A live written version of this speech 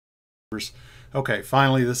Okay,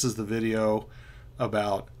 finally this is the video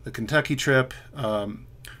about the Kentucky trip.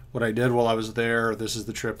 What I did while I was there, this is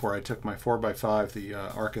the trip where I took my 4x5, the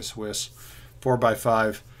Arca Swiss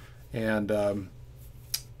 4x5, and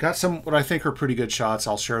got some what I think are pretty good shots.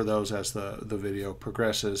 I'll share those as the video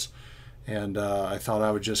progresses. And I thought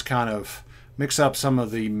I would just kind of mix up some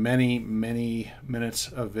of the many minutes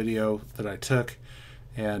of video that I took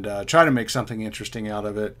and try to make something interesting out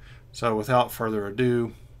of it. So without further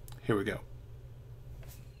ado, here we go.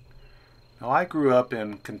 Now, I grew up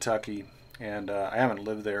in Kentucky, and I haven't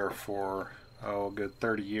lived there for a good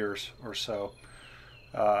 30 years or so.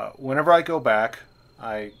 Whenever I go back,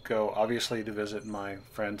 I go obviously to visit my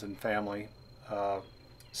friends and family.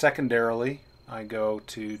 Secondarily, I go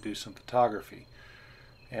to do some photography,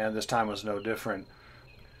 and this time was no different.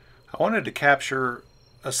 I wanted to capture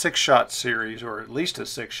a 6-shot series, or at least a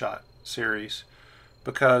 6-shot series,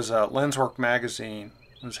 because Lenswork magazine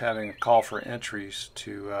was having a call for entries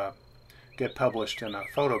to get published in a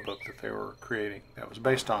photo book that they were creating that was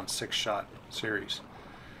based on 6-shot series.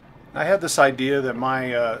 I had this idea that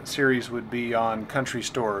my series would be on country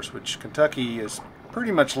stores, which Kentucky is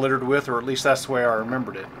pretty much littered with, or at least that's the way I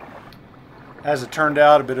remembered it. As it turned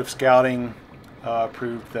out, a bit of scouting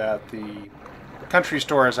proved that the country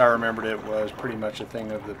store as I remembered it was pretty much a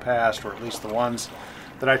thing of the past, or at least the ones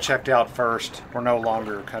that I checked out first were no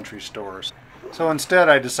longer country stores. So instead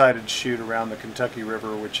I decided to shoot around the Kentucky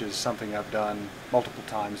River, which is something I've done multiple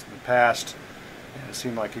times in the past, and it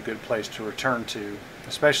seemed like a good place to return to,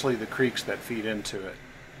 especially the creeks that feed into it.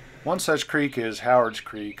 One such creek is Howard's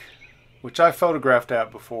Creek, which I photographed at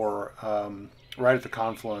before, right at the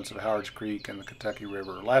confluence of Howard's Creek and the Kentucky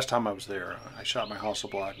River. Last time I was there, I shot my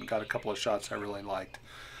Hasselblad and got a couple of shots I really liked.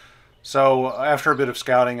 So after a bit of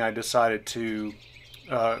scouting, I decided to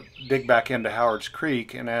dig back into Howard's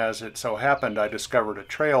Creek, and as it so happened, I discovered a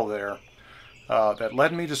trail there that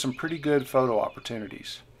led me to some pretty good photo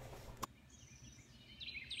opportunities.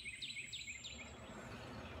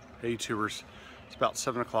 Hey YouTubers, it's about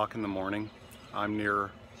 7 o'clock in the morning. I'm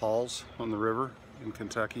near Halls on the river in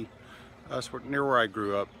Kentucky. That's near where I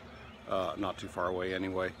grew up, not too far away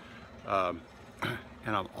anyway. And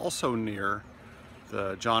I'm also near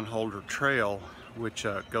the John Holder Trail, which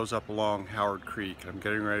goes up along Howard Creek. I'm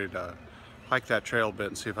getting ready to hike that trail a bit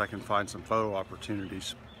and see if I can find some photo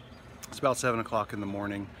opportunities. It's about 7 o'clock in the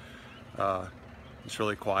morning. It's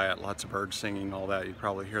really quiet, lots of birds singing, all that. You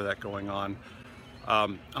probably hear that going on.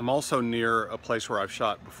 I'm also near a place where I've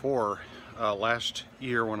shot before. Last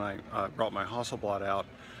year when I brought my Hasselblad out,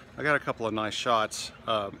 I got a couple of nice shots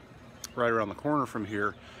right around the corner from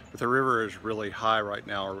here, but the river is really high right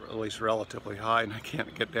now, or at least relatively high, and I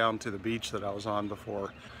can't get down to the beach that I was on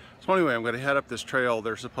before. So anyway, I'm going to head up this trail.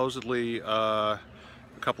 There's supposedly a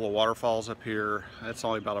couple of waterfalls up here. It's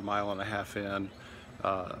only about 1.5 miles in,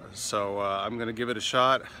 so I'm going to give it a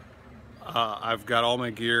shot. I've got all my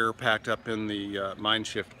gear packed up in the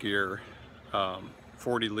Mindshift gear,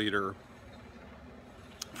 40-liter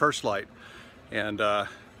FirstLIght, and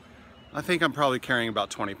I think I'm probably carrying about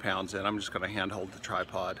 20 pounds in. I'm just going to hand hold the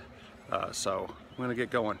tripod. So I'm going to get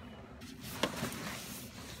going.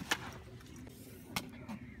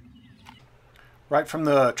 Right from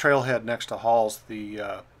the trailhead next to Halls,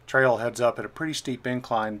 the trail heads up at a pretty steep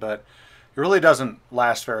incline, but it really doesn't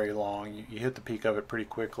last very long. You hit the peak of it pretty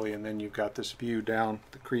quickly, and then you've got this view down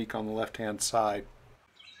the creek on the left-hand side.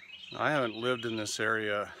 I haven't lived in this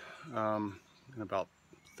area in about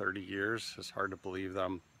 30 years. It's hard to believe that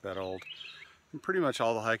I'm that old. And pretty much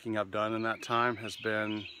all the hiking I've done in that time has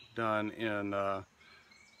been done in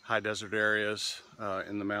high desert areas,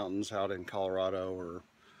 in the mountains out in Colorado or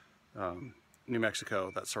New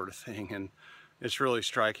Mexico, that sort of thing. And it's really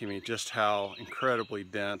striking me just how incredibly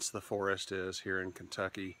dense the forest is here in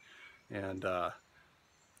Kentucky, and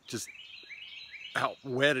just how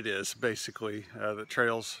wet it is, basically. The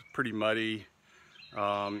trail's pretty muddy.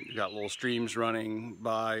 You got little streams running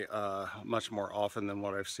by much more often than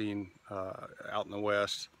what I've seen out in the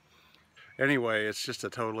west. Anyway, it's just a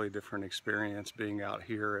totally different experience being out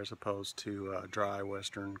here as opposed to dry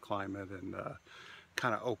western climate and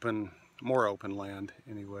kind of open, more open land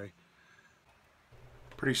anyway.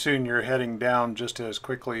 Pretty soon you're heading down just as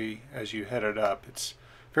quickly as you headed up. It's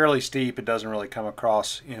fairly steep. It doesn't really come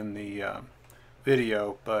across in the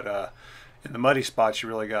video, but in the muddy spots you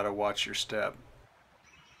really got to watch your step.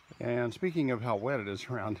 And speaking of how wet it is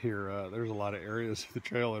around here, there's a lot of areas of the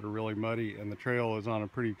trail that are really muddy, and the trail is on a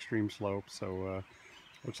pretty extreme slope, so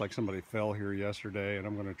looks like somebody fell here yesterday, and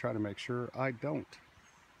I'm going to try to make sure I don't.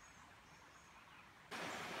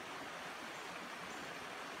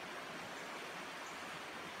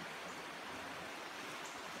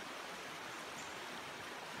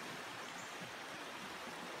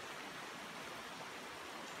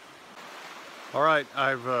 All right,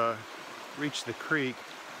 I've reached the creek.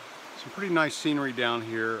 Some pretty nice scenery down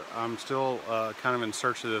here. I'm still kind of in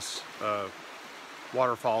search of this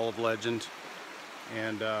waterfall of legend.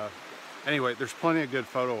 And anyway, there's plenty of good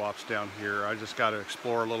photo ops down here. I just got to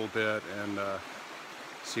explore a little bit and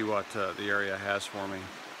see what the area has for me.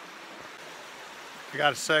 I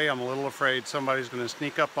gotta say, I'm a little afraid somebody's gonna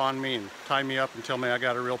sneak up on me and tie me up and tell me I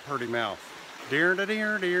got a real pretty mouth. Deer, da,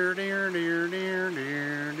 deer, deer, deer, deer, deer,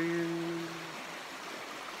 deer, deer.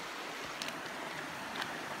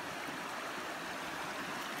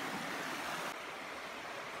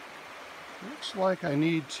 Looks like I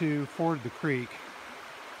need to ford the creek.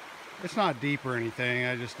 It's not deep or anything.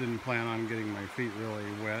 I just didn't plan on getting my feet really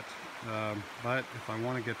wet. But if I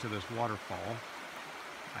want to get to this waterfall,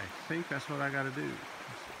 I think that's what I got to do.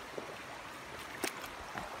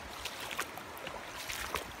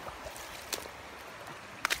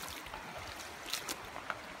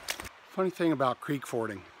 Funny thing about creek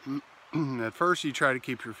fording. At first you try to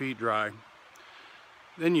keep your feet dry.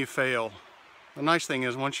 Then you fail. The nice thing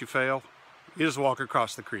is once you fail, you just walk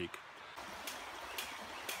across the creek.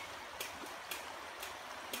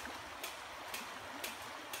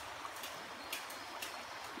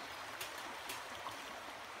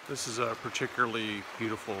 This is a particularly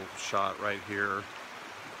beautiful shot right here.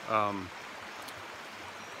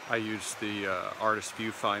 I used the artist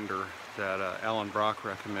Viewfinder that Alan Brock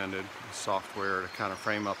recommended, software to kind of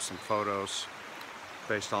frame up some photos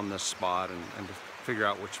based on this spot and to figure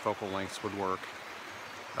out which focal lengths would work.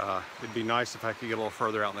 It'd be nice if I could get a little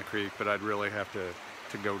further out in the creek, but I'd really have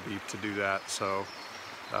to go deep to do that. So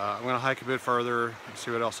I'm going to hike a bit further and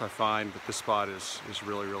see what else I find, but this spot is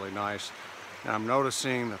really, really nice. Now I'm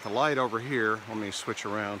noticing that the light over here, let me switch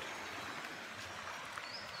around.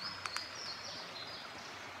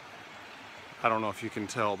 I don't know if you can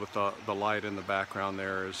tell, but the light in the background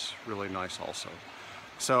there is really nice also.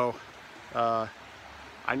 So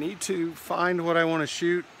I need to find what I want to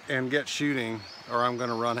shoot and get shooting, or I'm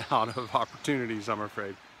going to run out of opportunities, I'm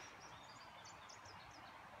afraid.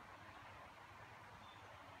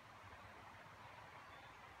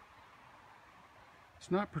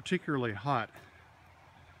 It's not particularly hot,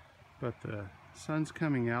 but the sun's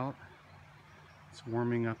coming out. It's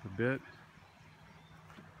warming up a bit.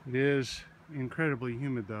 It is incredibly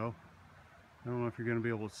humid though. I don't know if you're going to be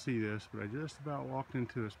able to see this, but I just about walked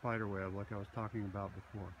into a spider web like I was talking about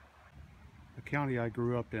before. The county I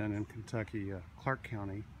grew up in Kentucky, Clark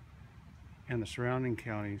County, and the surrounding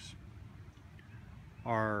counties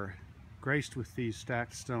are graced with these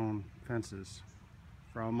stacked stone fences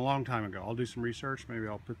from a long time ago. I'll do some research, maybe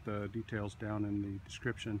I'll put the details down in the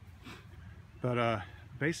description. But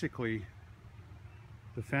basically,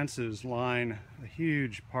 the fences line a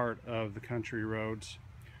huge part of the country roads.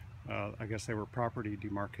 I guess they were property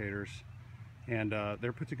demarcators, and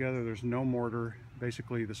they're put together. There's no mortar.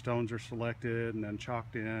 Basically the stones are selected and then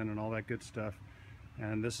chalked in and all that good stuff.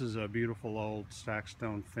 And this is a beautiful old stacked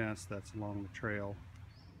stone fence that's along the trail.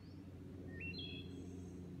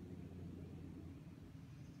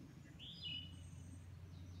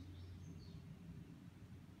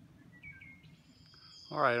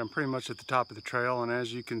 Alright, I'm pretty much at the top of the trail, and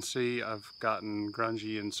as you can see, I've gotten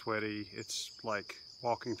grungy and sweaty. It's like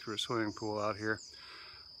walking through a swimming pool out here.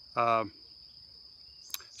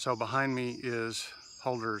 So behind me is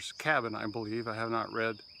Holder's cabin, I believe. I have not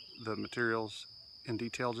read the materials in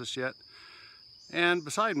detail just yet. And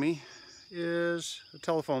beside me is a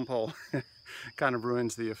telephone pole. Kind of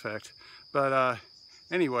ruins the effect. But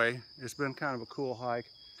anyway, it's been kind of a cool hike.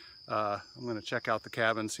 I'm going to check out the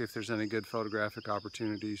cabin, see if there's any good photographic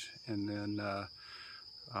opportunities, and then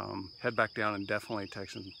head back down and definitely take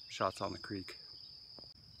some shots on the creek.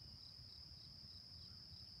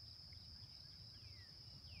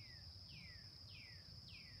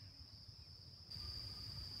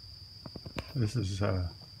 This is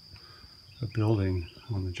a building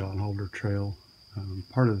on the John Holder Trail.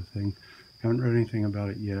 Part of the thing, I haven't read anything about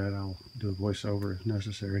it yet. I'll do a voiceover if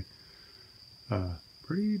necessary.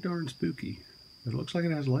 Pretty darn spooky, but it looks like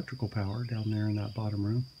it has electrical power down there in that bottom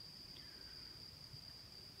room.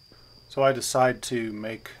 So I decide to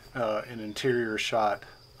make an interior shot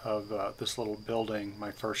of this little building,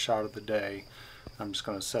 my first shot of the day. I'm just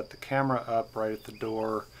going to set the camera up right at the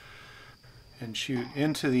door and shoot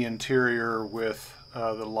into the interior with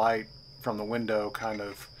the light from the window kind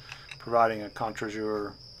of providing a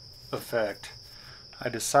contre-jour effect. I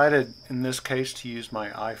decided in this case to use my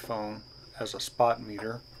iPhone as a spot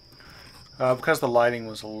meter because the lighting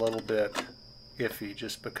was a little bit iffy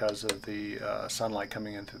just because of the sunlight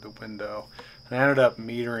coming in through the window. And I ended up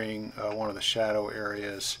metering one of the shadow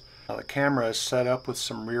areas. Now the camera is set up with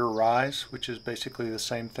some rear rise, which is basically the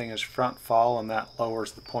same thing as front fall, and that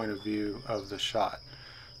lowers the point of view of the shot.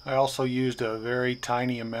 I also used a very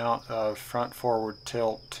tiny amount of front forward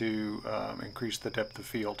tilt to increase the depth of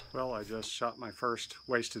field. Well, I just shot my first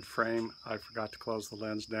wasted frame. I forgot to close the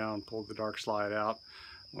lens down, pulled the dark slide out,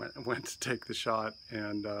 went to take the shot,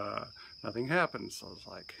 and nothing happened. So I was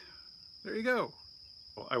like, there you go.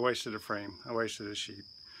 Well, I wasted a frame. I wasted a sheet.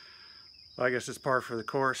 Well, I guess it's par for the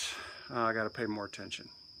course. I got to pay more attention.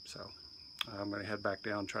 So I'm going to head back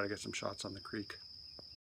down and try to get some shots on the creek.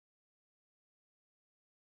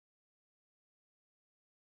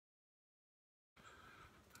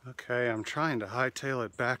 Okay, I'm trying to hightail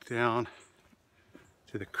it back down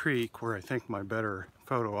to the creek where I think my better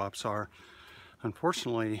photo ops are.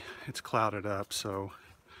 Unfortunately, it's clouded up, so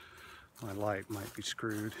my light might be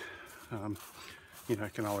screwed. You know, I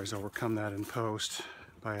can always overcome that in post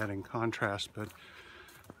by adding contrast, but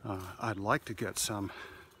I'd like to get some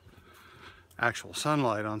actual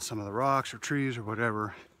sunlight on some of the rocks or trees or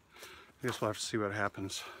whatever. I guess we'll have to see what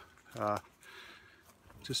happens.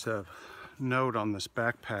 Just a note on this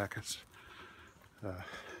backpack,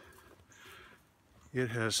 it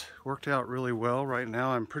has worked out really well. Right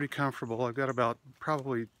now I'm pretty comfortable. I've got about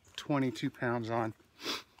probably 22 pounds on,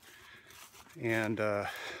 and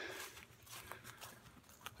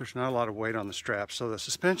there's not a lot of weight on the strap, so the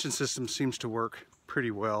suspension system seems to work pretty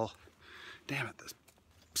well. Damn it, the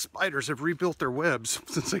spiders have rebuilt their webs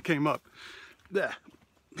since they came up. Blech.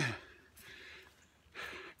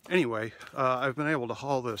 Anyway, I've been able to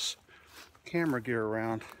haul this camera gear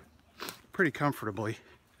around pretty comfortably,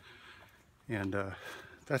 and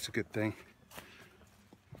that's a good thing.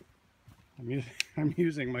 I'm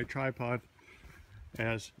using my tripod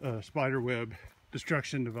as a spider web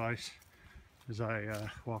destruction device as I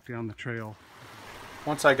walk down the trail.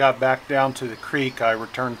 Once I got back down to the creek, I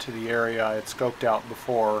returned to the area I had scoped out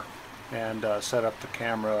before and set up the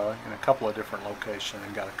camera in a couple of different locations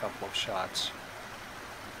and got a couple of shots.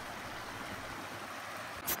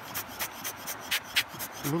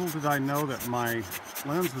 Little did I know that my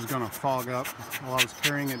lens was going to fog up while I was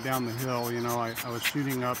carrying it down the hill. You know, I was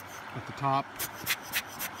shooting up at the top,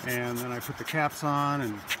 and then I put the caps on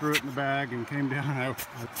and threw it in the bag and came down.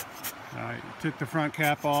 I took the front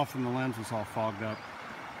cap off and the lens was all fogged up.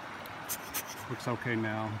 Looks okay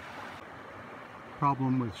now.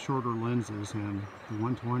 Problem with shorter lenses, and the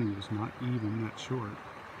 120 is not even that short,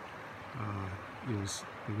 is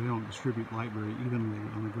that they don't distribute light very evenly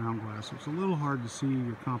on the ground glass. So it's a little hard to see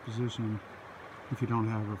your composition if you don't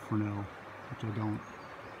have a Fresnel, which I don't.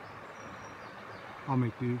 I'll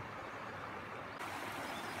make do.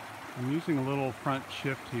 I'm using a little front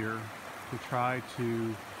shift here to try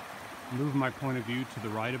to move my point of view to the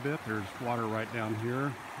right a bit. There's water right down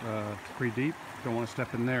here. It's pretty deep. Don't want to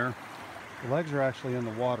step in there. The legs are actually in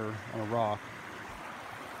the water on a rock.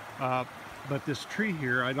 But this tree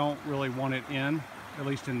here, I don't really want it in, at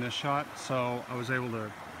least in this shot. So I was able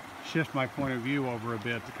to shift my point of view over a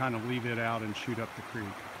bit to kind of leave it out and shoot up the creek.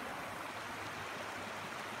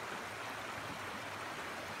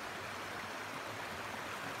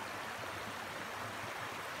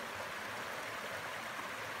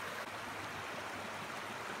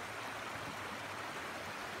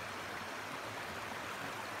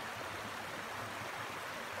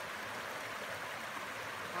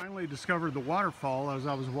 Finally discovered the waterfall as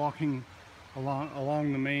I was walking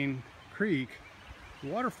along the main creek. The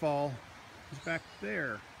waterfall is back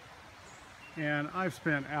there, and I've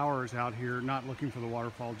spent hours out here not looking for the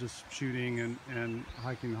waterfall, just shooting and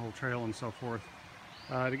hiking the whole trail and so forth.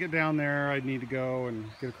 To get down there, I'd need to go and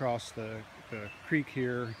get across the creek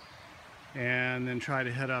here and then try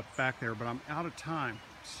to head up back there, but I'm out of time,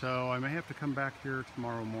 so I may have to come back here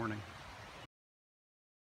tomorrow morning.